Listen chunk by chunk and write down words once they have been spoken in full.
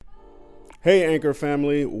Hey, Anchor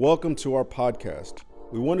family, welcome to our podcast.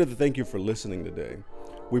 We wanted to thank you for listening today.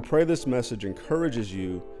 We pray this message encourages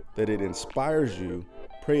you, that it inspires you,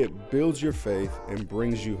 pray it builds your faith and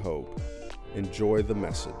brings you hope. Enjoy the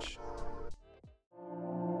message.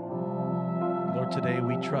 Lord, today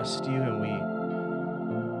we trust you and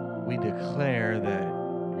we declare that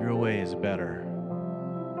your way is better.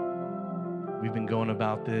 We've been going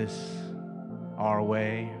about this our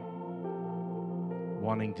way,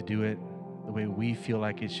 wanting to do it the way we feel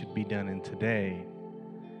like it should be done. And today,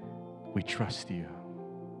 we trust you.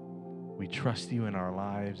 We trust you in our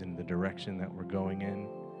lives and the direction that we're going in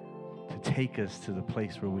to take us to the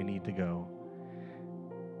place where we need to go.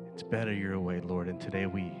 It's better your way, Lord. And today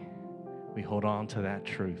we hold on to that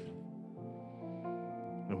truth.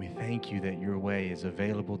 And we thank you that your way is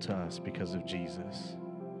available to us because of Jesus.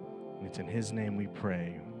 And it's in his name we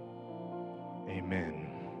pray. Amen.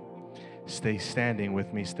 Stay standing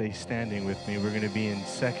with me. Stay standing with me. We're going to be in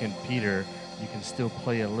 2 Peter. You can still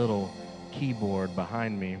play a little keyboard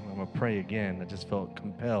behind me. I'm going to pray again. I just felt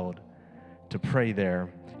compelled to pray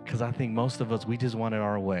there because I think most of us, we just want it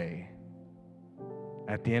our way.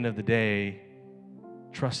 At the end of the day,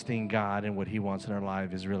 trusting God and what he wants in our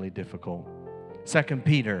life is really difficult. 2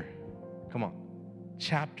 Peter, come on,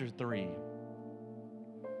 chapter 3,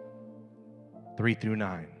 3 through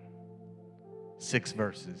 9, 6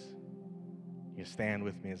 verses. You stand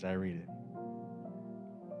with me as I read it.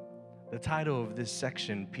 The title of this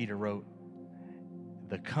section, Peter wrote,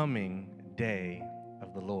 The Coming Day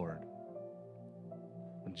of the Lord,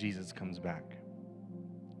 when Jesus comes back.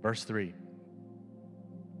 Verse 3,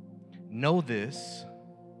 Know this,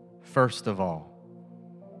 first of all,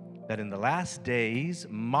 that in the last days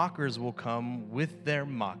mockers will come with their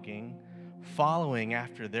mocking, following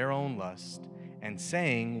after their own lust, and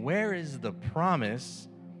saying, Where is the promise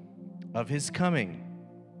of his coming?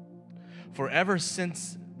 For ever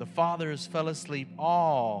since the fathers fell asleep,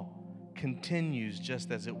 all continues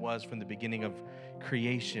just as it was from the beginning of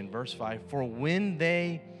creation. Verse 5, For when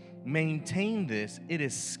they maintain this, it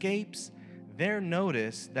escapes their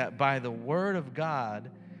notice that by the word of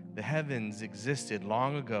God the heavens existed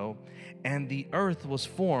long ago, and the earth was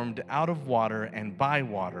formed out of water and by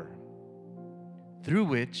water, through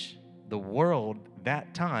which the world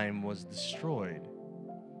that time was destroyed,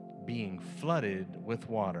 being flooded with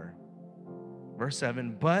water. Verse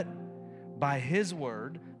 7, But by his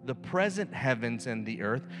word, the present heavens and the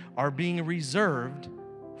earth are being reserved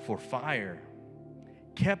for fire,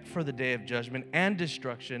 kept for the day of judgment and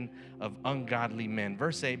destruction of ungodly men.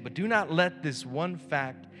 Verse 8, But do not let this one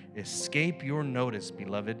fact escape your notice,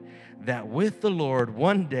 beloved, that with the Lord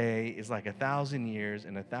 1 day is like 1,000 years,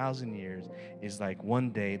 and 1,000 years is like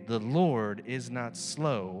 1 day. The Lord is not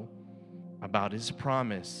slow about his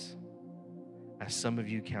promise, as some of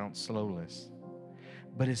you count slowness,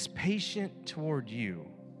 but is patient toward you.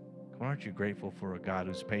 Aren't you grateful for a God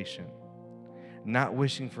who's patient? Not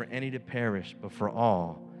wishing for any to perish, but for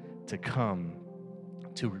all to come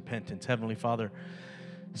to repentance. Heavenly Father,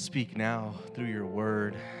 speak now through your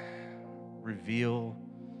word. Reveal,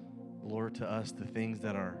 Lord, to us the things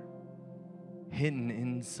that are hidden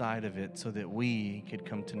inside of it so that we could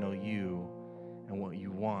come to know you and what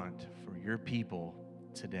you want for your people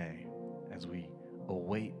today as we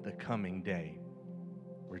await the coming day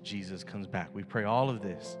where Jesus comes back. We pray all of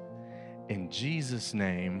this in Jesus'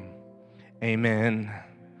 name. Amen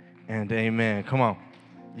and amen. Come on,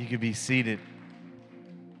 you can be seated.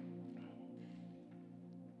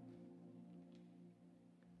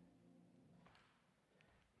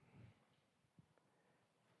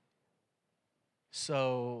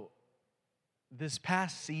 So, this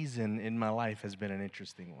past season in my life has been an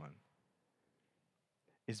interesting one.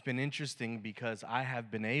 It's been interesting because I have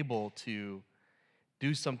been able to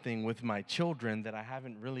do something with my children that I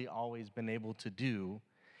haven't really always been able to do.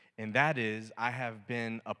 And that is, I have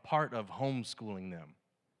been a part of homeschooling them.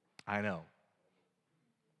 I know.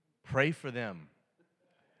 Pray for them.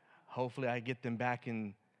 Hopefully I get them back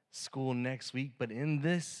in school next week. But in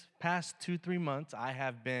this past 2-3 months, I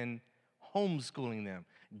have been homeschooling them,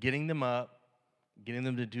 getting them up, getting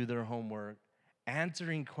them to do their homework,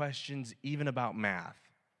 answering questions even about math.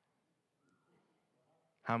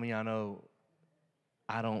 How many of y'all know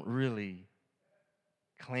I don't really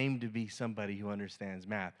claim to be somebody who understands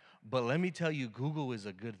math? But let me tell you, Google is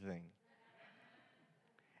a good thing.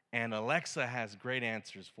 And Alexa has great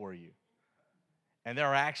answers for you. And there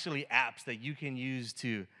are actually apps that you can use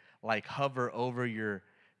to like hover over your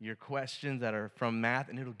questions that are from math,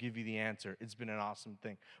 and it'll give you the answer. It's been an awesome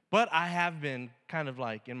thing. But I have been kind of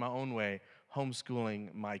like, in my own way,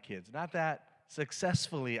 homeschooling my kids. Not that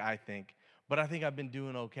successfully, I think, but I think I've been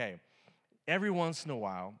doing okay. every once in a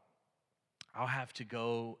while, I'll have to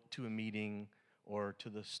go to a meeting or to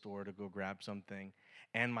the store to go grab something,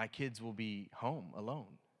 and my kids will be home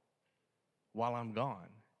alone while I'm gone.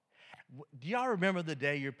 Do y'all remember the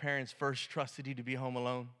day your parents first trusted you to be home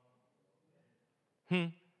alone?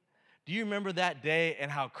 Do you remember that day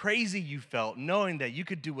and how crazy you felt knowing that you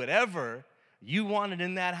could do whatever you wanted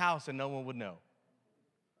in that house and no one would know?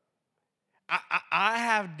 I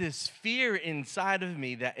have this fear inside of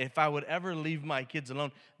me that if I would ever leave my kids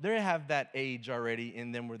alone, they have that age already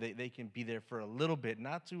in them where they can be there for a little bit,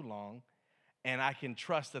 not too long, and I can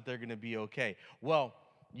trust that they're going to be okay. Well,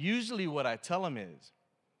 usually what I tell them is,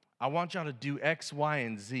 I want y'all to do X, Y,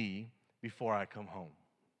 and Z before I come home.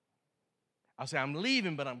 I'll say, I'm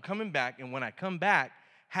leaving, but I'm coming back, and when I come back,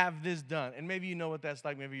 have this done. And maybe you know what that's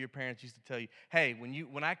like. Maybe your parents used to tell you, hey,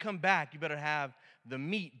 when I come back, you better have the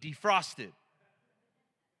meat defrosted.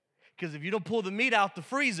 Because if you don't pull the meat out the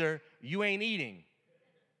freezer, you ain't eating.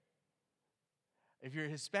 If you're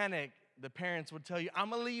Hispanic, the parents would tell you,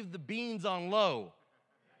 I'm going to leave the beans on low.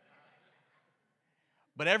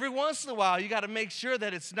 But every once in a while, you got to make sure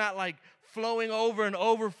that it's not like flowing over and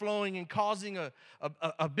overflowing and causing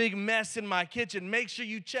a big mess in my kitchen. Make sure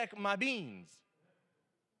you check my beans.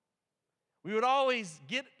 We would always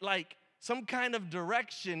get like some kind of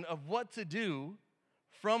direction of what to do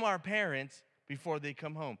from our parents before they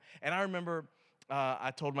come home. And I remember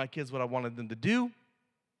I told my kids what I wanted them to do.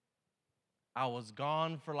 I was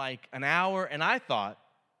gone for like an hour, and I thought,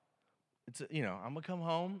 I'm going to come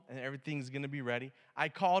home, and everything's going to be ready. I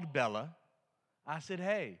called Bella. I said,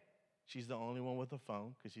 hey, she's the only one with a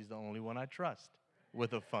phone because she's the only one I trust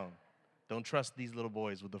with a phone. Don't trust these little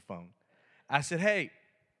boys with a phone. I said, hey,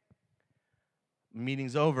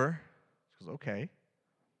 meeting's over. She goes, okay.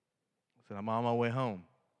 I said, I'm on my way home.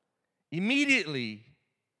 Immediately,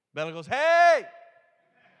 Bella goes, hey,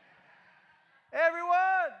 everyone,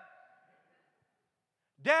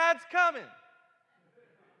 Dad's coming.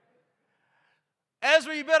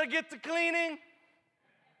 Ezra, you better get to cleaning.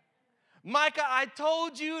 Micah, I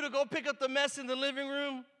told you to go pick up the mess in the living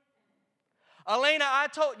room. Elena, I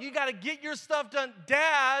told you got to get your stuff done.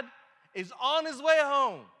 Dad is on his way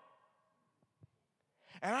home.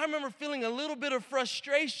 And I remember feeling a little bit of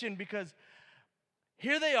frustration because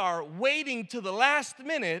here they are waiting to the last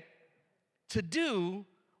minute to do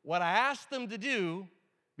what I asked them to do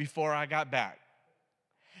before I got back.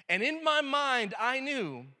 And in my mind, I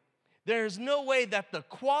knew there's no way that the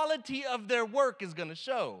quality of their work is going to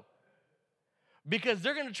show because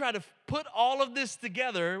they're going to try to put all of this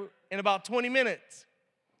together in about 20 minutes.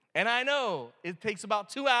 And I know it takes about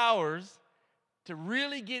 2 hours to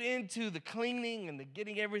really get into the cleaning and the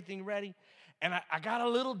getting everything ready. And I got a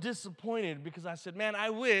little disappointed because I said, man, I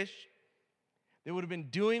wish they would have been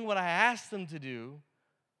doing what I asked them to do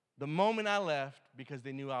the moment I left because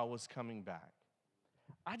they knew I was coming back.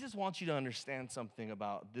 I just want you to understand something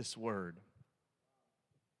about this word.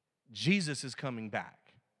 Jesus is coming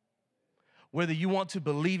back. Whether you want to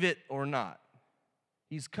believe it or not,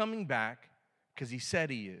 he's coming back because he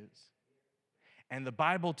said he is. And the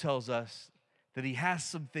Bible tells us that he has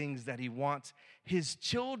some things that he wants his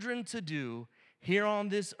children to do here on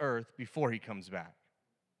this earth before he comes back.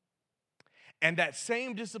 And that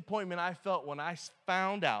same disappointment I felt when I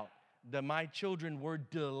found out that my children were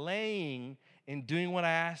delaying in doing what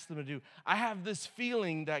I asked them to do. I have this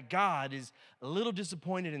feeling that God is a little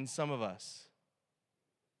disappointed in some of us.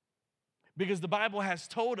 Because the Bible has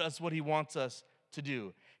told us what he wants us to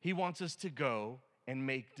do. He wants us to go and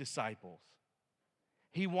make disciples.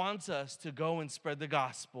 He wants us to go and spread the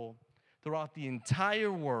gospel throughout the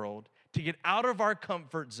entire world, to get out of our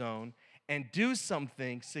comfort zone and do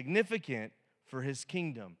something significant for his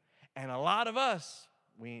kingdom. And a lot of us,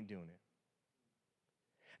 we ain't doing it.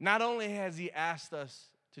 Not only has he asked us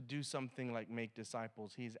to do something like make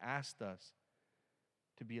disciples, he's asked us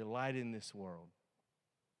to be a light in this world,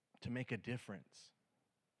 to make a difference,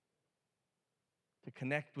 to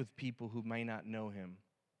connect with people who may not know him,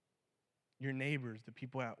 your neighbors, the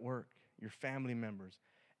people at work, your family members,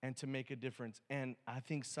 and to make a difference. And I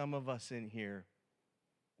think some of us in here,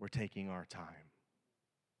 we're taking our time.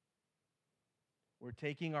 We're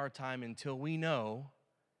taking our time until we know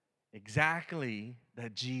exactly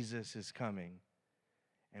that Jesus is coming,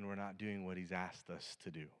 and we're not doing what he's asked us to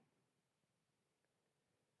do.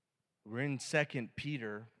 We're in 2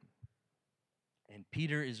 Peter, and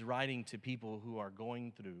Peter is writing to people who are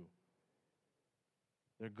going through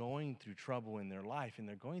trouble in their life, and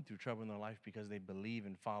they're going through trouble in their life because they believe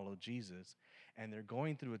and follow Jesus, and they're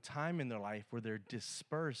going through a time in their life where they're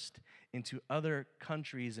dispersed into other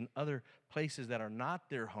countries and other places that are not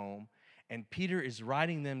their home, And Peter is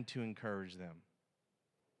writing them to encourage them.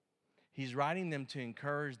 He's writing them to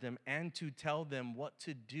encourage them and to tell them what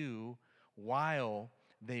to do while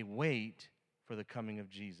they wait for the coming of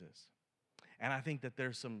Jesus. And I think that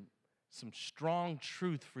there's some strong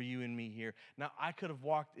truth for you and me here. Now, I could have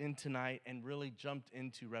walked in tonight and really jumped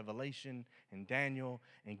into Revelation and Daniel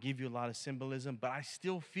and give you a lot of symbolism, but I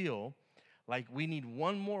still feel like we need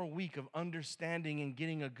one more week of understanding and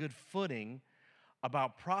getting a good footing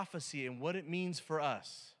about prophecy and what it means for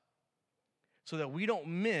us, so that we don't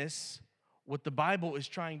miss what the Bible is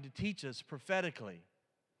trying to teach us prophetically.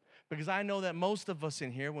 Because I know that most of us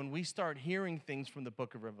in here, when we start hearing things from the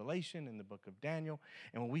book of Revelation and the book of Daniel,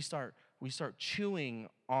 and when we start chewing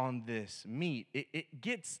on this meat, it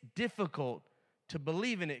gets difficult to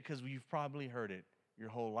believe in it because you've probably heard it your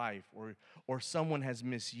whole life, or someone has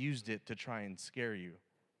misused it to try and scare you.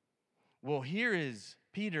 Well, here is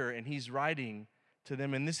Peter, and he's writing to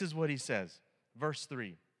them, and this is what he says. Verse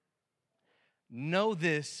 3. Know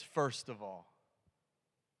this first of all.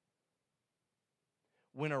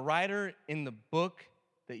 When a writer in the book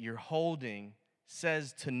that you're holding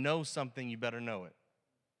says to know something, you better know it.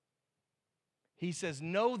 He says,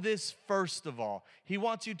 know this first of all. He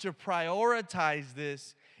wants you to prioritize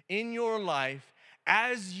this in your life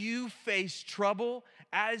as you face trouble,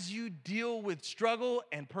 as you deal with struggle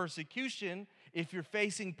and persecution. If you're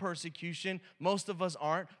facing persecution, most of us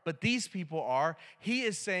aren't, but these people are. He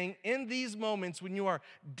is saying in these moments when you are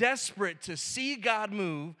desperate to see God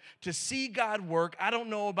move, to see God work, I don't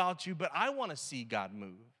know about you, but I want to see God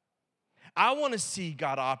move. I want to see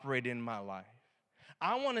God operate in my life.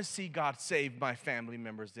 I want to see God save my family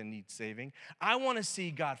members that need saving. I want to see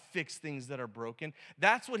God fix things that are broken.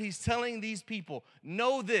 That's what he's telling these people.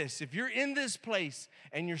 Know this. If you're in this place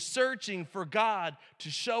and you're searching for God to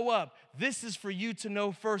show up, this is for you to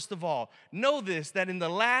know first of all. Know this, that in the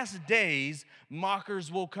last days,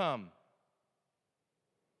 mockers will come.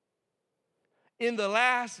 In the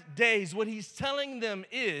last days, what he's telling them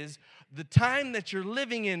is the time that you're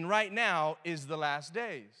living in right now is the last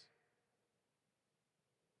days.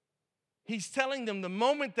 He's telling them the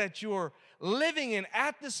moment that you're living in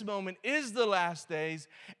at this moment is the last days,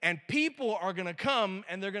 and people are going to come,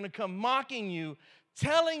 and they're going to come mocking you,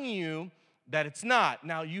 telling you that it's not.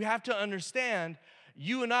 Now, you have to understand,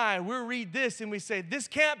 you and I, we read this and we say, this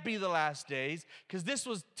can't be the last days because this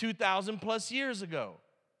was 2,000 plus years ago.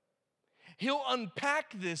 He'll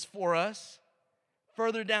unpack this for us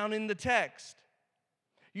further down in the text.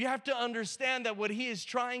 You have to understand that what he is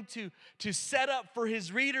trying to set up for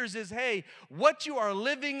his readers is, hey, what you are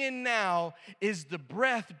living in now is the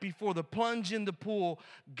breath before the plunge in the pool.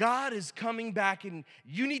 God is coming back, and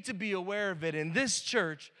you need to be aware of it. In this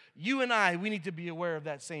church, you and I, we need to be aware of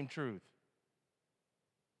that same truth.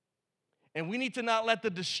 And we need to not let the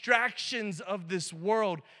distractions of this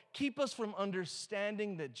world keep us from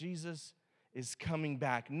understanding that Jesus is coming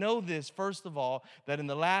back. Know this, first of all, that in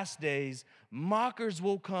the last days, mockers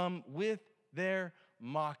will come with their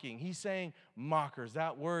mocking. He's saying mockers.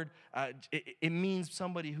 That word, it means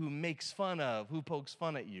somebody who makes fun of, who pokes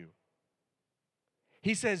fun at you.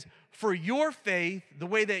 He says, for your faith, the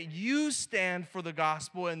way that you stand for the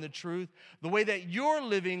gospel and the truth, the way that you're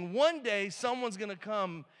living, one day someone's going to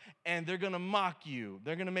come and they're going to mock you.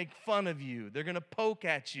 They're going to make fun of you. They're going to poke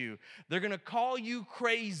at you. They're going to call you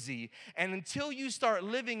crazy. And until you start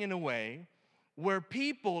living in a way where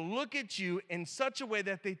people look at you in such a way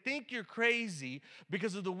that they think you're crazy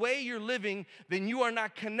because of the way you're living, then you are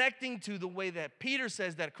not connecting to the way that Peter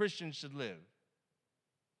says that Christians should live.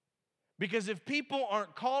 Because if people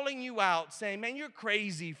aren't calling you out saying, man, you're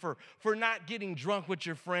crazy for not getting drunk with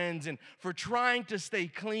your friends and for trying to stay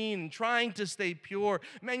clean and trying to stay pure,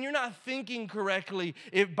 man, you're not thinking correctly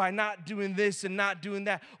by not doing this and not doing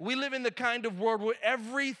that. We live in the kind of world where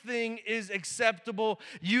everything is acceptable.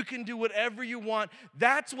 You can do whatever you want.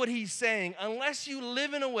 That's what he's saying. Unless you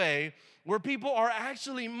live in a way where people are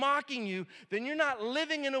actually mocking you, then you're not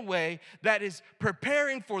living in a way that is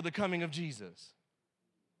preparing for the coming of Jesus.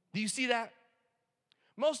 Do you see that?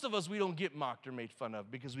 Most of us, we don't get mocked or made fun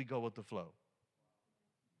of because we go with the flow.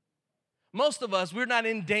 Most of us, we're not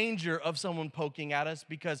in danger of someone poking at us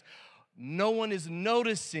because no one is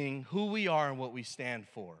noticing who we are and what we stand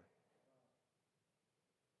for.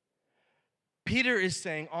 Peter is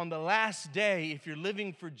saying on the last day, if you're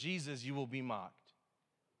living for Jesus, you will be mocked.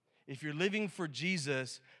 If you're living for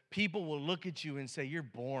Jesus, people will look at you and say, you're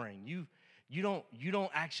boring. You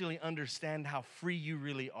don't actually understand how free you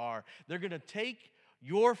really are. They're going to take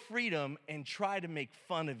your freedom and try to make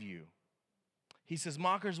fun of you. He says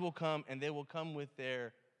mockers will come, and they will come with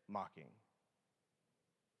their mocking.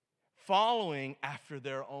 following after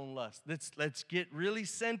their own lust. Let's get really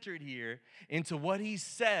centered here into what he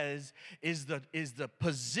says is the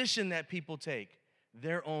position that people take,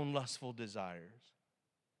 their own lustful desires.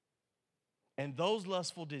 And those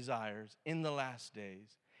lustful desires in the last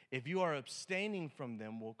days, if you are abstaining from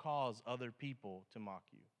them, will cause other people to mock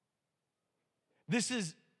you. This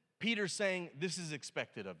is Peter saying, this is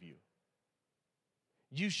expected of you.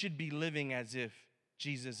 You should be living as if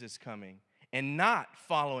Jesus is coming and not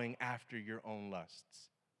following after your own lusts.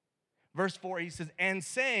 Verse 4, he says, and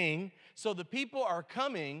saying, so the people are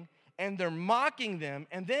coming and they're mocking them,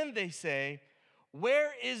 and then they say,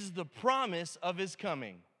 where is the promise of his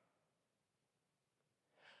coming?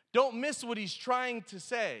 Don't miss what he's trying to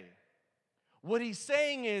say. What he's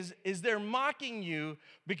saying is they're mocking you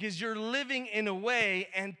because you're living in a way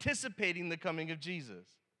anticipating the coming of Jesus.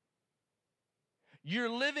 You're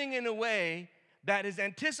living in a way that is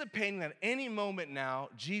anticipating that any moment now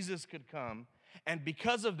Jesus could come, and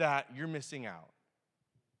because of that, you're missing out.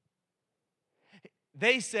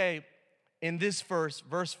 They say in this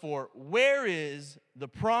verse 4, where is the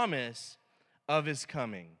promise of his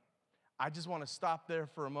coming? I just want to stop there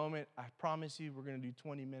for a moment. I promise you we're going to do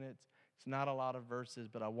 20 minutes. It's not a lot of verses,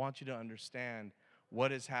 but I want you to understand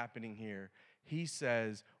what is happening here. He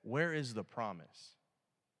says, where is the promise?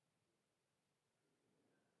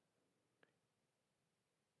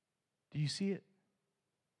 Do you see it?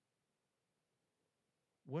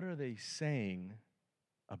 What are they saying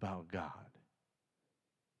about God?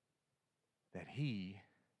 That he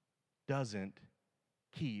doesn't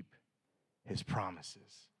keep his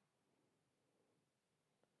promises.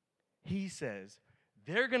 He says,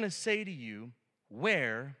 they're going to say to you,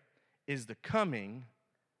 where is the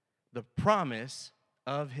promise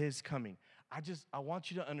of his coming? I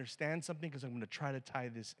want you to understand something because I'm going to try to tie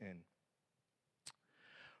this in.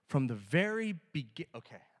 From the very beginning,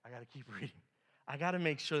 okay, I got to keep reading. I got to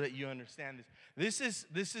make sure that you understand this.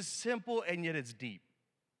 This is simple and yet it's deep.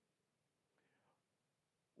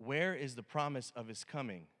 Where is the promise of his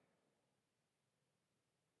coming?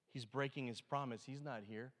 He's breaking his promise. He's not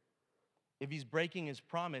here. If he's breaking his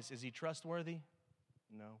promise, is he trustworthy?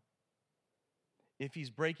 No. If he's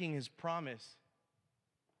breaking his promise,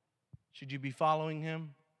 should you be following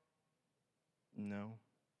him? No.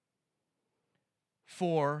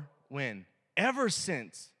 For when? Ever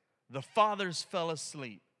since the fathers fell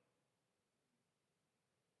asleep.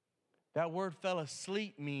 That word fell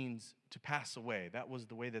asleep means to pass away. That was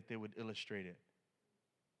the way that they would illustrate it.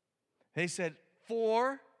 They said,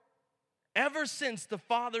 for ever since the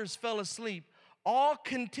fathers fell asleep, all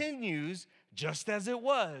continues just as it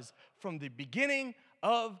was from the beginning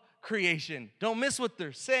of creation. Don't miss what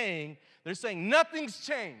they're saying. They're saying nothing's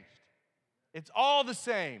changed. It's all the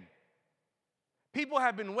same. People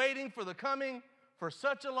have been waiting for the coming for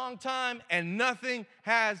such a long time, and nothing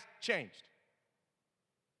has changed.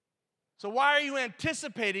 So why are you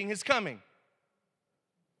anticipating his coming?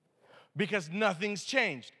 Because nothing's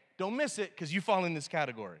changed. Don't miss it, because you fall in this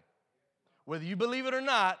category. Whether you believe it or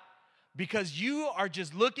not, because you are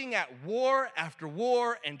just looking at war after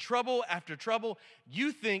war and trouble after trouble,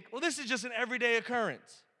 you think, well, this is just an everyday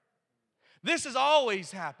occurrence. This has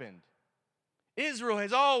always happened. Israel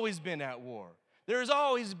has always been at war. There has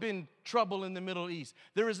always been trouble in the Middle East.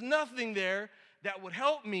 There is nothing there that would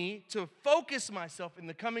help me to focus myself in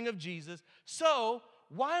the coming of Jesus. So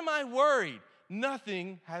why am I worried?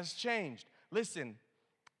 Nothing has changed. Listen,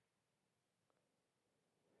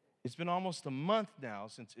 it's been almost a month now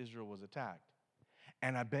since Israel was attacked,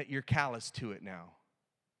 and I bet you're callous to it now.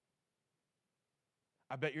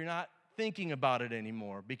 I bet you're not thinking about it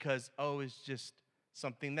anymore because, it's just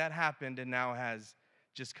something that happened and now has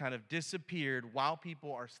just kind of disappeared while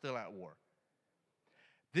people are still at war.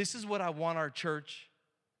 This is what I want our church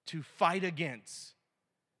to fight against.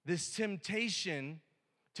 This temptation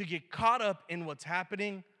to get caught up in what's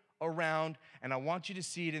happening around, and I want you to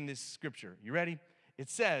see it in this scripture. You ready? It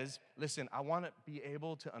says, listen, I want to be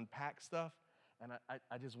able to unpack stuff, and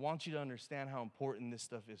I just want you to understand how important this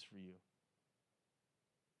stuff is for you,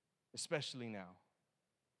 especially now.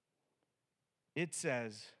 It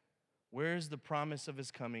says, where is the promise of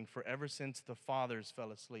his coming? For ever since the fathers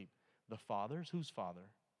fell asleep. The fathers? Whose father?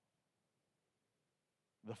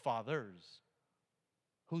 The fathers.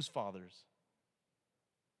 Whose fathers?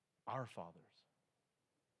 Our fathers.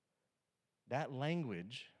 That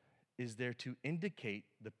language is there to indicate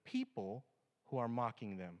the people who are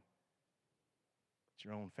mocking them. It's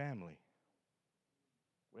your own family.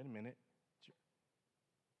 Wait a minute.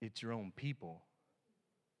 It's your own people.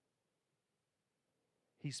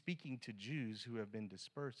 He's speaking to Jews who have been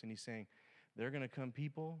dispersed, and he's saying, there are going to come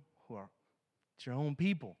people who are, it's your own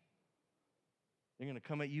people. They're going to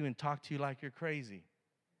come at you and talk to you like you're crazy.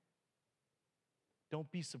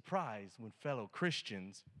 Don't be surprised when fellow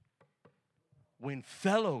Christians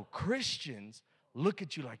look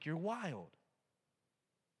at you like you're wild.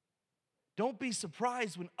 Don't be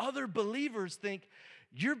surprised when other believers think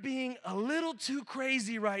you're being a little too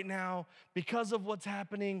crazy right now because of what's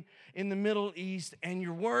happening in the Middle East and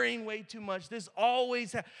you're worrying way too much. This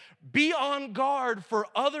always be on guard for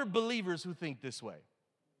other believers who think this way.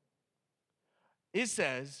 It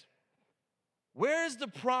says, where is the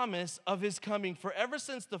promise of his coming? For ever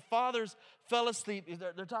since the fathers fell asleep,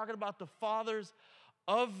 they're talking about the fathers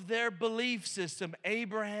of their belief system,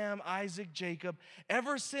 Abraham, Isaac, Jacob,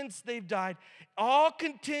 ever since they've died, all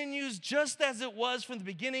continues just as it was from the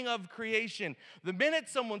beginning of creation. The minute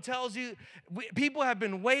someone tells you, people have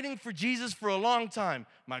been waiting for Jesus for a long time.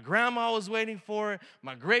 My grandma was waiting for it.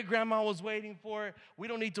 My great-grandma was waiting for it. We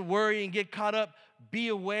don't need to worry and get caught up. Be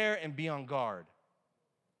aware and be on guard.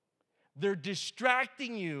 They're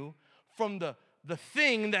distracting you from the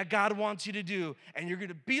thing that God wants you to do. And you're going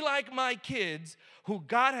to be like my kids who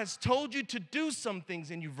God has told you to do some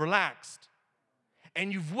things and you've relaxed.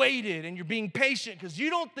 And you've waited and you're being patient because you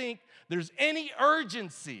don't think there's any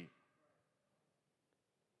urgency.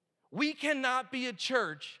 We cannot be a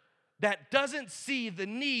church that doesn't see the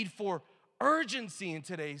need for urgency in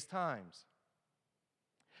today's times.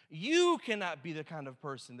 You cannot be the kind of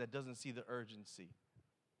person that doesn't see the urgency.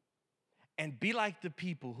 And be like the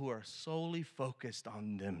people who are solely focused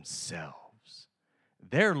on themselves,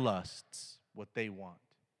 their lusts, what they want.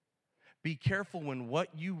 Be careful when what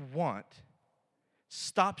you want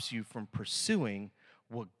stops you from pursuing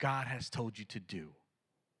what God has told you to do.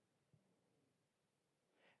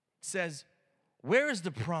 It says, where is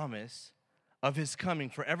the promise of his coming?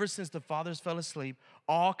 For ever since the fathers fell asleep,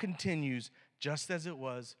 all continues just as it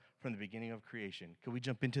was from the beginning of creation. Can we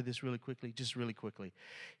jump into this really quickly? Just really quickly.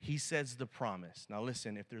 He says the promise. Now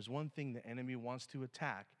listen, if there's one thing the enemy wants to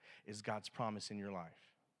attack, is God's promise in your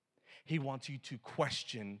life. He wants you to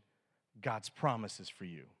question God's promises for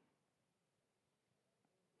you.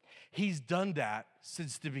 He's done that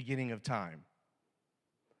since the beginning of time.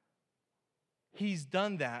 He's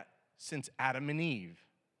done that since Adam and Eve.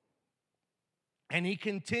 And he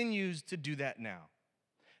continues to do that now.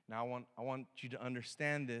 Now, I want you to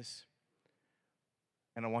understand this,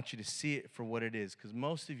 and I want you to see it for what it is, because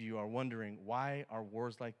most of you are wondering, why are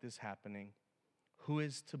wars like this happening? Who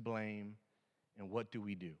is to blame, and what do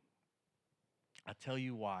we do? I'll tell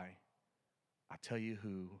you why, I'll tell you who,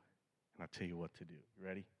 and I'll tell you what to do. You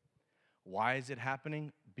ready? Why is it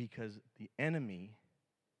happening? Because the enemy,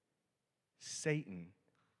 Satan,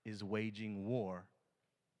 is waging war.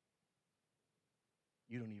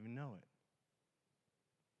 You don't even know it.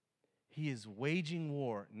 He is waging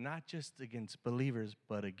war not just against believers,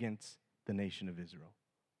 but against the nation of Israel.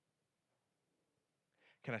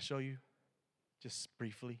 Can I show you just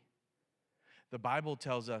briefly? The Bible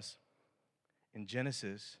tells us in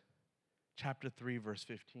Genesis chapter 3, verse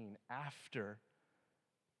 15, after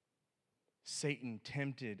Satan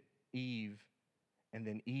tempted Eve, and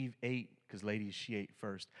then Eve ate, because ladies, she ate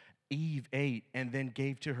first. Eve ate and then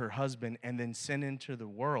gave to her husband and then sent into the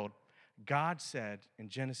world. God said in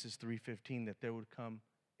Genesis 3:15 that there would come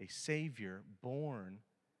a Savior born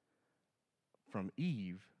from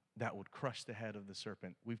Eve that would crush the head of the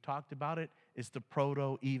serpent. We've talked about it. It's the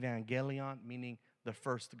proto-evangelion, meaning the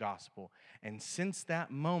first gospel. And since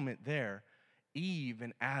that moment there, Eve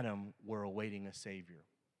and Adam were awaiting a Savior.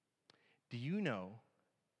 Do you know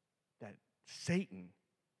that Satan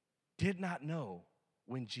did not know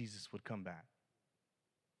when Jesus would come back?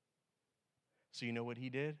 So you know what he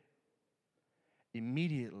did?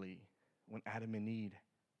 Immediately, when Adam and Eve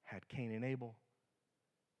had Cain and Abel,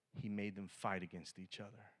 he made them fight against each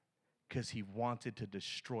other because he wanted to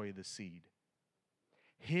destroy the seed.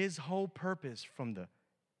 His whole purpose from the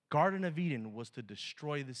Garden of Eden was to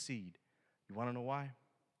destroy the seed. You want to know why?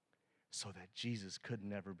 So that Jesus could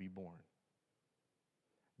never be born.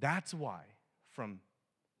 That's why from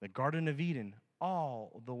the Garden of Eden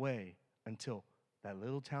all the way until that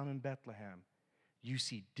little town in Bethlehem, you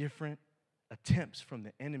see different attempts from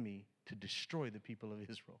the enemy to destroy the people of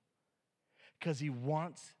Israel. Because he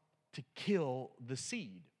wants to kill the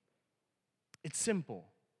seed. It's simple.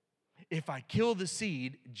 If I kill the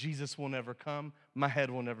seed, Jesus will never come. My head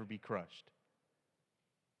will never be crushed.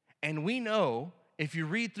 And we know, if you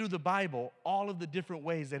read through the Bible, all of the different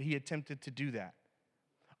ways that he attempted to do that.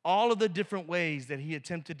 All of the different ways that he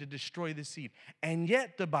attempted to destroy the seed. And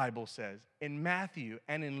yet the Bible says in Matthew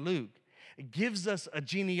and in Luke, it gives us a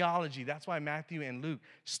genealogy. That's why Matthew and Luke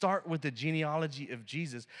start with the genealogy of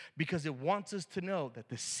Jesus, because it wants us to know that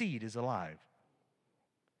the seed is alive.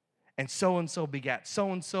 And so begat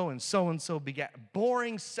so-and-so, and so-and-so begat.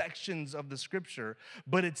 Boring sections of the scripture,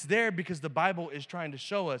 but it's there because the Bible is trying to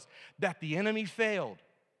show us that the enemy failed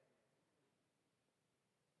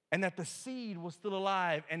and that the seed was still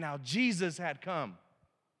alive, and now Jesus had come.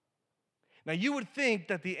 Now, you would think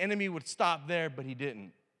that the enemy would stop there, but he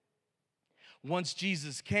didn't. Once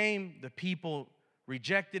Jesus came, the people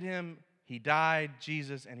rejected him. He died,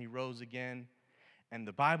 Jesus, and he rose again. And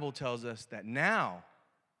the Bible tells us that now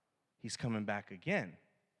he's coming back again.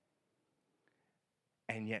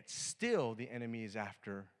 And yet still the enemy is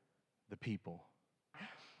after the people.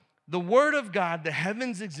 The Word of God, the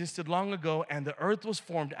heavens existed long ago, and the earth was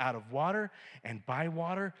formed out of water and by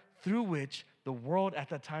water, through which the world at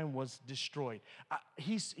that time was destroyed.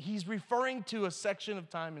 He's referring to a section of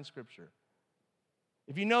time in Scripture.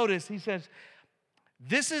 If you notice, he says,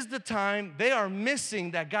 this is the time they are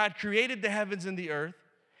missing that God created the heavens and the earth,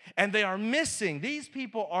 and they are missing, these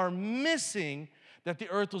people are missing that the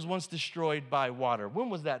earth was once destroyed by water. When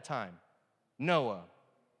was that time? Noah.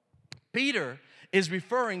 Peter is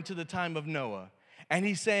referring to the time of Noah, and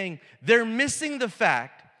he's saying they're missing the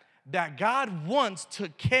fact that God once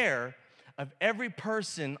took care of every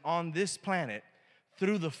person on this planet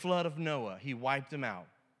through the flood of Noah. He wiped them out.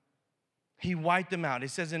 He wiped them out. It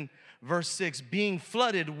says in verse 6, being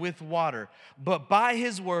flooded with water. But by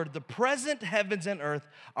his word, the present heavens and earth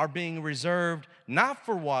are being reserved not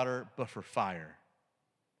for water, but for fire,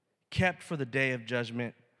 kept for the day of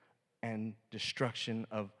judgment and destruction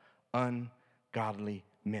of ungodly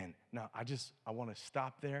men. Now, I want to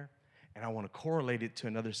stop there, and I want to correlate it to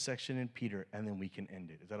another section in Peter, and then we can end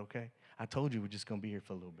it. Is that okay? I told you we're just going to be here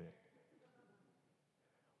for a little bit.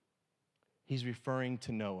 He's referring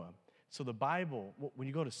to Noah. So the Bible, when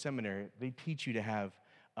you go to seminary, they teach you to have,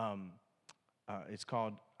 it's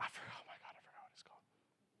called, I forgot what it's called.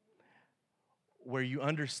 Where you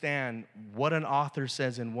understand what an author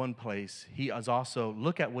says in one place, he is also,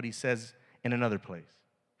 look at what he says in another place.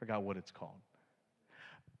 Forgot what it's called.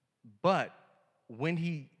 But when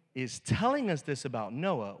he is telling us this about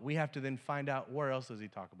Noah, we have to then find out where else does he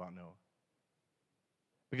talk about Noah.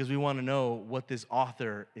 Because we want to know what this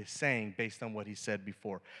author is saying based on what he said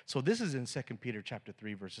before. So this is in 2 Peter chapter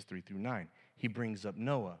 3, verses 3 through 9. He brings up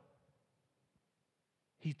Noah.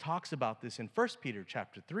 He talks about this in 1 Peter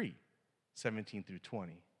chapter 3, 17 through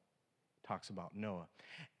 20. Talks about Noah.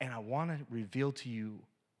 And I want to reveal to you,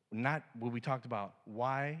 not what we talked about,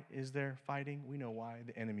 why is there fighting? We know why.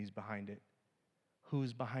 The enemy's behind it.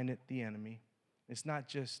 Who's behind it? The enemy. It's not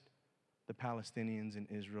just the Palestinians in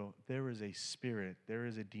Israel. There is a spirit, there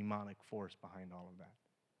is a demonic force behind all of that.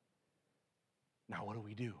 Now, what do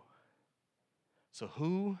we do? So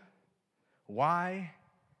who, why,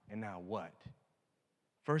 and now what?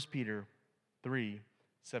 1 Peter 3,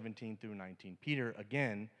 17 through 19. Peter,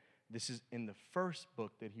 again, this is in the first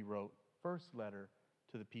book that he wrote, first letter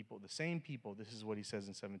to the people, the same people. This is what he says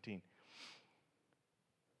in 17.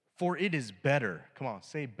 For it is better, come on,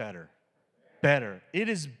 say better. Better. It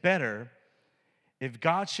is better if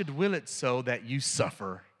God should will it so that you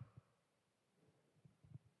suffer.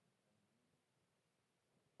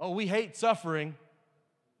 Oh, we hate suffering.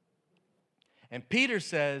 And Peter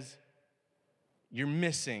says, you're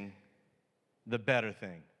missing the better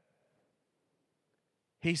thing.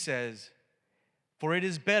 He says, for it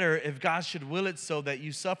is better if God should will it so that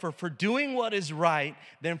you suffer for doing what is right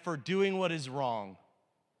than for doing what is wrong.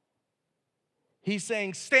 He's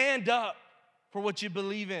saying, stand up for what you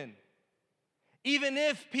believe in. Even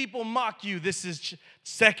if people mock you, this is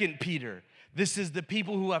 2 Peter. This is the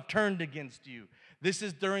people who have turned against you. This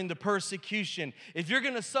is during the persecution. If you're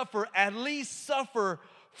going to suffer, at least suffer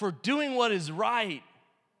for doing what is right.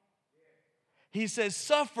 He says,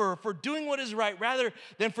 suffer for doing what is right rather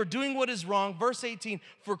than for doing what is wrong. Verse 18,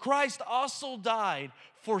 for Christ also died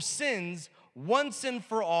for sins once and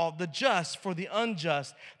for all, the just for the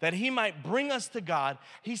unjust, that he might bring us to God.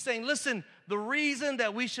 He's saying, listen, the reason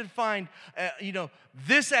that we should find,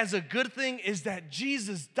 this as a good thing is that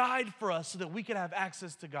Jesus died for us so that we could have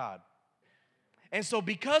access to God. And so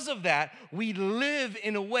because of that, we live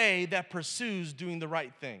in a way that pursues doing the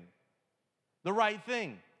right thing. The right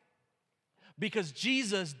thing. Because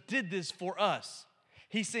Jesus did this for us.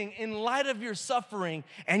 He's saying, in light of your suffering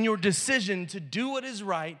and your decision to do what is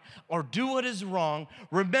right or do what is wrong,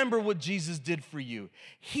 remember what Jesus did for you.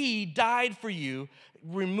 He died for you,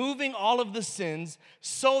 removing all of the sins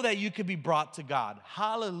so that you could be brought to God.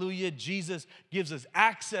 Hallelujah. Jesus gives us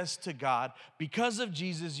access to God. Because of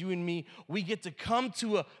Jesus, you and me, we get to come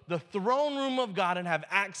to the throne room of God and have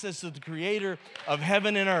access to the creator of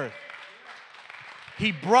heaven and earth.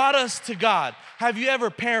 He brought us to God.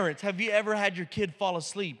 Parents, have you ever had your kid fall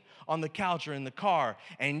asleep on the couch or in the car,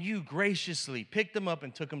 and you graciously picked them up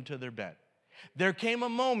and took them to their bed. There came a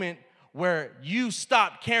moment where you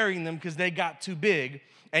stopped carrying them because they got too big,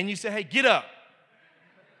 and you said, hey, get up.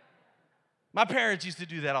 My parents used to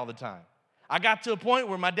do that all the time. I got to a point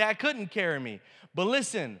where my dad couldn't carry me. But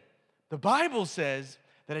listen, the Bible says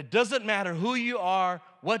that it doesn't matter who you are,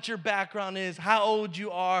 what your background is, how old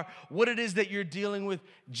you are, what it is that you're dealing with.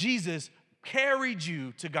 Jesus carried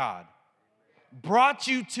you to God, brought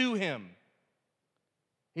you to him.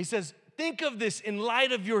 He says, think of this in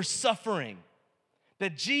light of your suffering,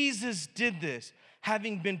 that Jesus did this,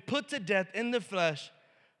 having been put to death in the flesh,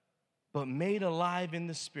 but made alive in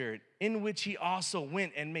the spirit, in which he also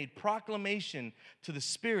went and made proclamation to the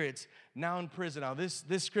spirits now in prison. Now, this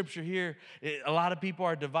scripture here, a lot of people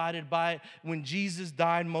are divided by it. When Jesus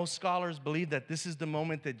died, most scholars believe that this is the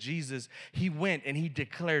moment that Jesus, he went and he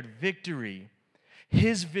declared victory,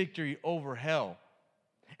 his victory over hell.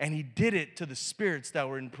 And he did it to the spirits that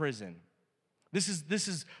were in prison. This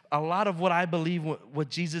is a lot of what I believe what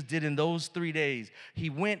Jesus did in those 3 days. He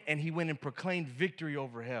went and proclaimed victory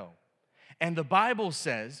over hell. And the Bible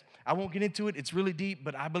says, I won't get into it, it's really deep,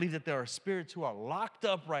 but I believe that there are spirits who are locked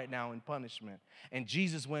up right now in punishment. And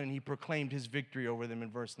Jesus went and he proclaimed his victory over them in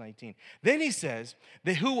verse 19. Then he says,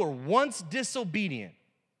 that who were once disobedient,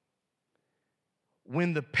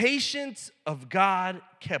 when the patience of God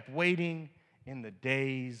kept waiting in the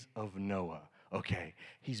days of Noah. Okay,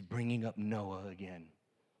 he's bringing up Noah again.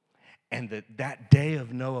 And that day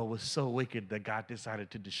of Noah was so wicked that God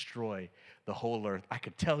decided to destroy the whole earth. I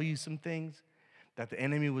could tell you some things that the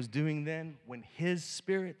enemy was doing then when his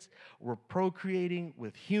spirits were procreating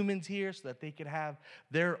with humans here so that they could have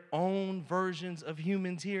their own versions of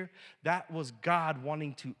humans here. That was God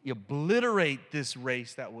wanting to obliterate this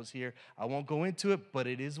race that was here. I won't go into it, but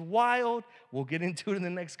it is wild. We'll get into it in the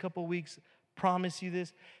next couple weeks. Promise you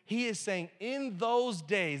this. He is saying in those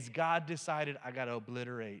days, God decided, I got to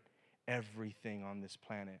obliterate everything on this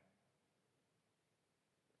planet.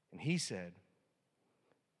 And he said,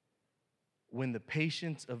 when the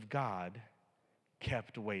patience of God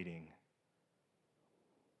kept waiting.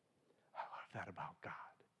 I love that about God.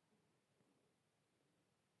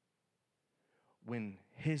 When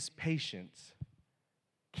his patience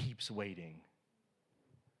keeps waiting.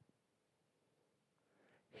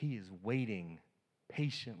 He is waiting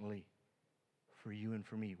patiently for you and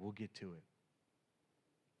for me. We'll get to it.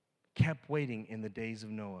 Kept waiting in the days of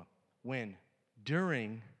Noah. When?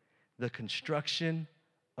 During the construction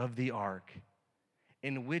of the ark,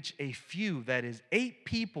 in which a few, that is 8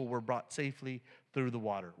 people, were brought safely through the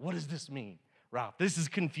water. What does this mean? Ralph, this is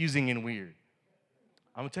confusing and weird.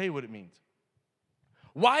 I'm going to tell you what it means.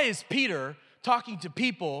 Why is Peter talking to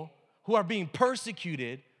people who are being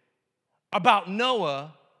persecuted about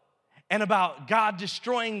Noah and about God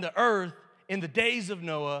destroying the earth in the days of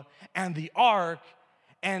Noah and the ark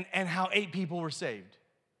and how 8 people were saved?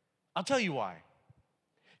 I'll tell you why.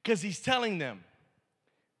 Because he's telling them,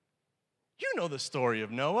 you know the story of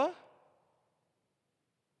Noah.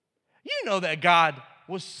 You know that God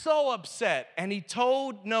was so upset and he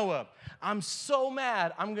told Noah, I'm so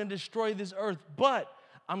mad, I'm going to destroy this earth, but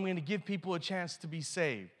I'm going to give people a chance to be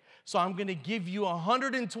saved. So I'm going to give you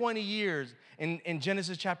 120 years in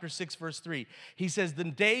Genesis chapter 6, verse 3. He says the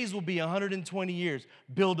days will be 120 years.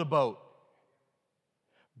 Build a boat.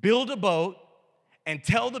 Build a boat and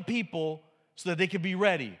tell the people so that they can be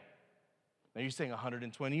ready. Now you're saying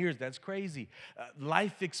 120 years, that's crazy.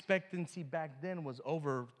 Life expectancy back then was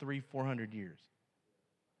over 400 years.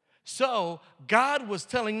 So God was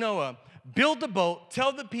telling Noah, build a boat,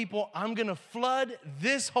 tell the people I'm going to flood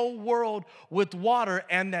this whole world with water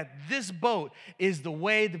and that this boat is the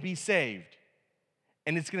way to be saved.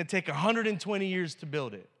 And it's going to take 120 years to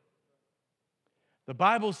build it. The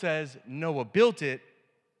Bible says Noah built it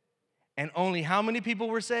and only how many people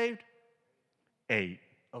were saved? 8.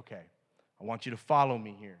 Okay. I want you to follow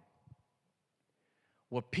me here.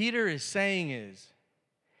 What Peter is saying is,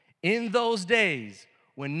 in those days,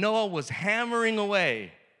 when Noah was hammering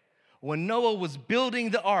away, when Noah was building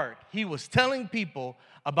the ark, he was telling people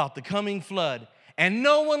about the coming flood, and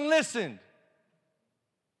no one listened.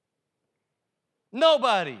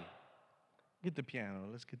 Nobody. Get the piano.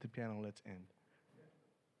 Let's get the piano. Let's end.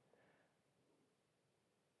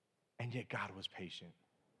 And yet God was patient.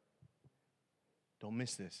 Don't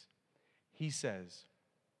miss this. He says,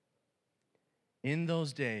 in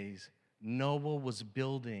those days, Noah was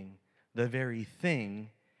building the very thing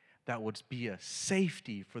that would be a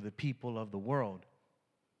safety for the people of the world.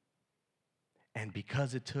 And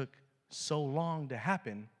because it took so long to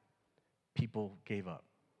happen, people gave up.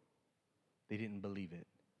 They didn't believe it.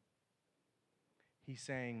 He's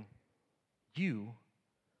saying, You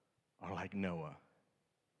are like Noah.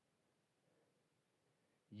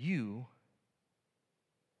 You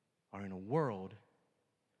are in a world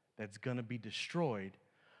that's going to be destroyed,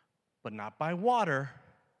 but not by water,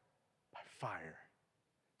 by fire.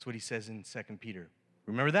 That's what he says in 2 Peter.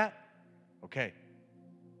 Remember that? Okay.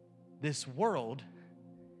 This world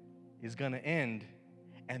is going to end,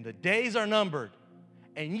 and the days are numbered.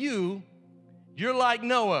 And you're like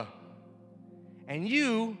Noah. And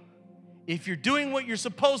you, if you're doing what you're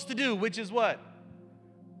supposed to do, which is what?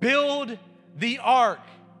 Build the ark.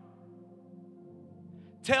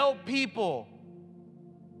 Tell people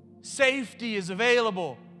safety is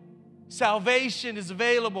available. Salvation is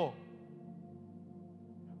available.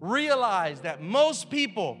 Realize that most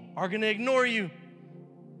people are going to ignore you.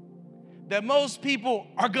 That most people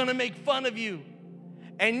are going to make fun of you.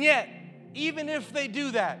 And yet, even if they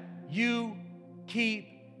do that, you keep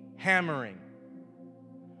hammering.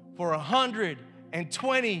 For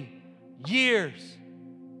 120 years,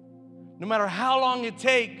 no matter how long it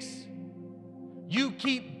takes, you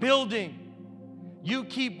keep building. You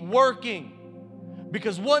keep working.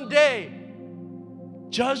 Because one day,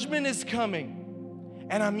 judgment is coming.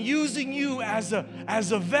 And I'm using you as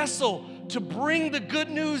a vessel to bring the good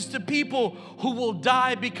news to people who will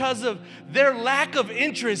die because of their lack of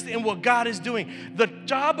interest in what God is doing. The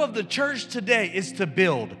job of the church today is to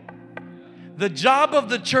build. The job of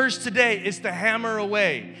the church today is to hammer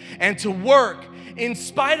away and to work in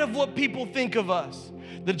spite of what people think of us.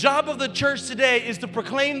 The job of the church today is to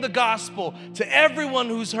proclaim the gospel to everyone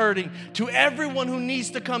who's hurting, to everyone who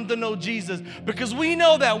needs to come to know Jesus, because we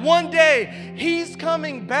know that one day He's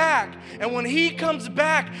coming back, and when He comes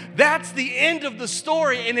back, that's the end of the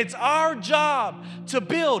story, and it's our job to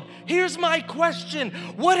build. Here's my question: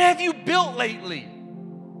 what have you built lately?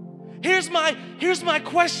 Here's my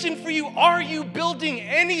question for you: are you building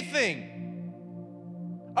anything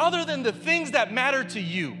other than the things that matter to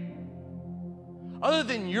you? Other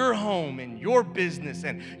than your home and your business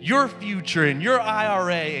and your future and your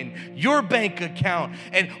IRA and your bank account?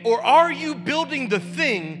 Or are you building the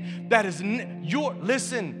thing that is your,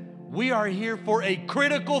 listen, we are here for a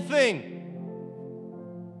critical thing.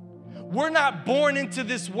 We're not born into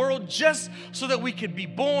this world just so that we could be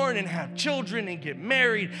born and have children and get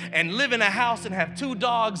married and live in a house and have 2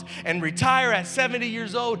 dogs and retire at 70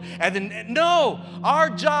 years old. And then, no, our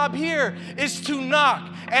job here is to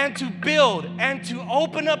knock and to build and to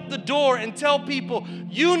open up the door and tell people,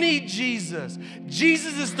 you need Jesus.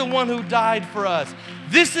 Jesus is the one who died for us.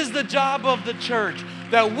 This is the job of the church,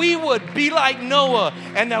 that we would be like Noah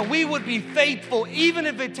and that we would be faithful even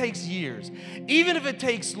if it takes years, even if it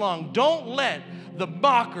takes long. Don't let the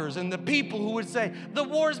mockers and the people who would say, the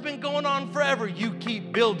war's been going on forever. You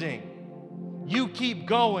keep building. You keep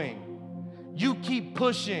going. You keep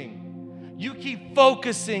pushing. You keep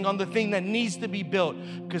focusing on the thing that needs to be built,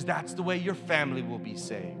 because that's the way your family will be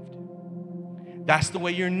saved. That's the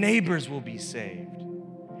way your neighbors will be saved.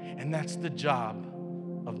 And that's the job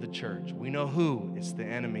of the church. We know who, it's the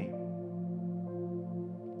enemy.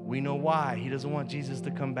 We know why. He doesn't want Jesus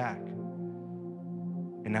to come back.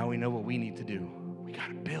 And now we know what we need to do. We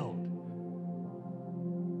gotta build.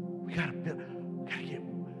 We gotta build. We gotta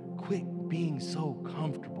quit being so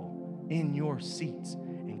comfortable in your seats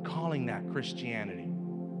and calling that Christianity.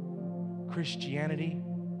 Christianity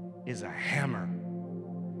is a hammer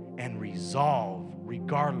and resolve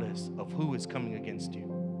regardless of who is coming against you.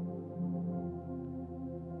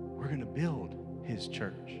 We're going to build His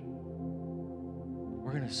church.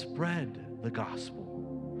 We're going to spread the gospel.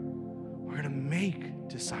 We're going to make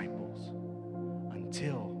disciples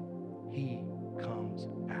until He comes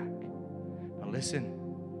back. Now listen,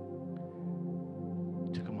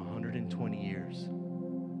 it took Him 120 years.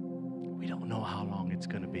 We don't know how long it's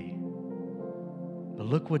going to be. But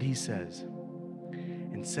look what He says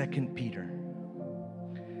in 2 Peter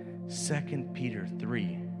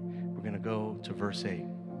 3. We're going to go to verse 8.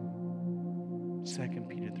 2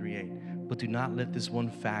 Peter 3:8. But do not let this one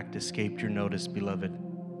fact escape your notice, beloved,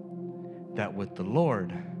 that with the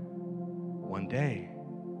Lord, one day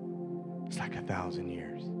is like 1,000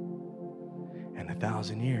 years. And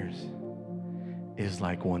 1,000 years is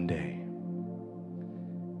like one day.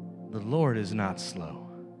 The Lord is not slow.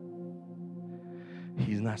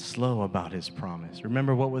 He's not slow about His promise.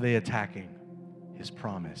 Remember, what were they attacking? His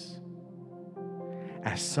promise.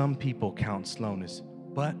 As some people count slowness,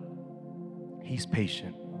 but He's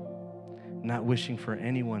patient, not wishing for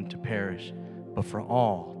anyone to perish, but for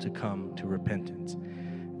all to come to repentance.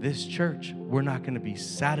 This church, we're not going to be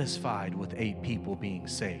satisfied with 8 people being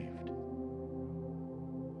saved.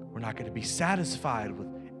 We're not going to be satisfied with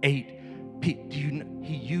 8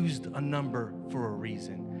 He used a number for a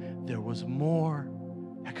reason. There was more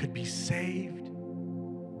that could be saved,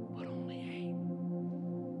 but only 8.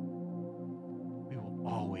 We will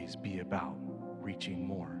always be about reaching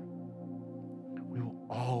more. We will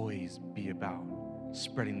always be about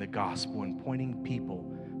spreading the gospel and pointing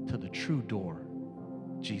people to the true door,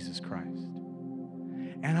 Jesus Christ.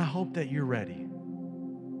 And I hope that you're ready.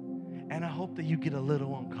 And I hope that you get a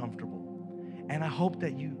little uncomfortable. And I hope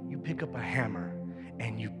that you pick up a hammer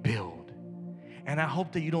and you build. And I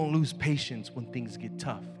hope that you don't lose patience when things get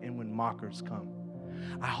tough and when mockers come.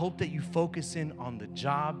 I hope that you focus in on the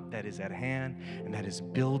job that is at hand, and that is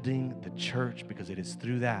building the church, because it is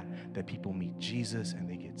through that people meet Jesus and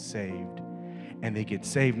they get saved. And they get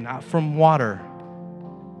saved not from water,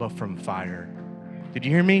 but from fire. Did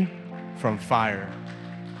you hear me? From fire.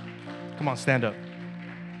 Come on, stand up.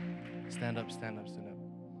 Stand up, stand up, stand up.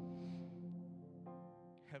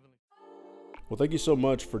 Heavenly. Well, thank you so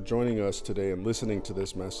much for joining us today and listening to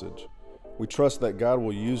this message. We trust that God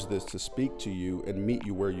will use this to speak to you and meet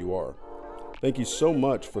you where you are. Thank you so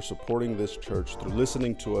much for supporting this church through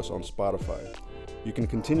listening to us on Spotify. You can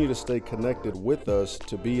continue to stay connected with us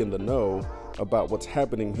to be in the know about what's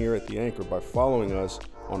happening here at The Anchor by following us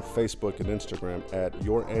on Facebook and Instagram at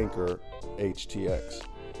YourAnchorHTX.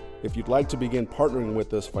 If you'd like to begin partnering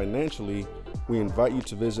with us financially, we invite you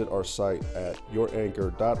to visit our site at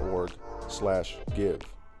youranchor.org/give.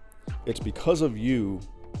 It's because of you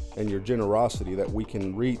and your generosity that we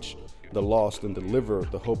can reach the lost and deliver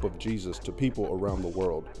the hope of Jesus to people around the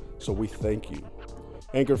world. So we thank you.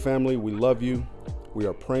 Anchor family, we love you. We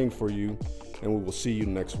are praying for you, and we will see you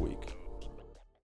next week.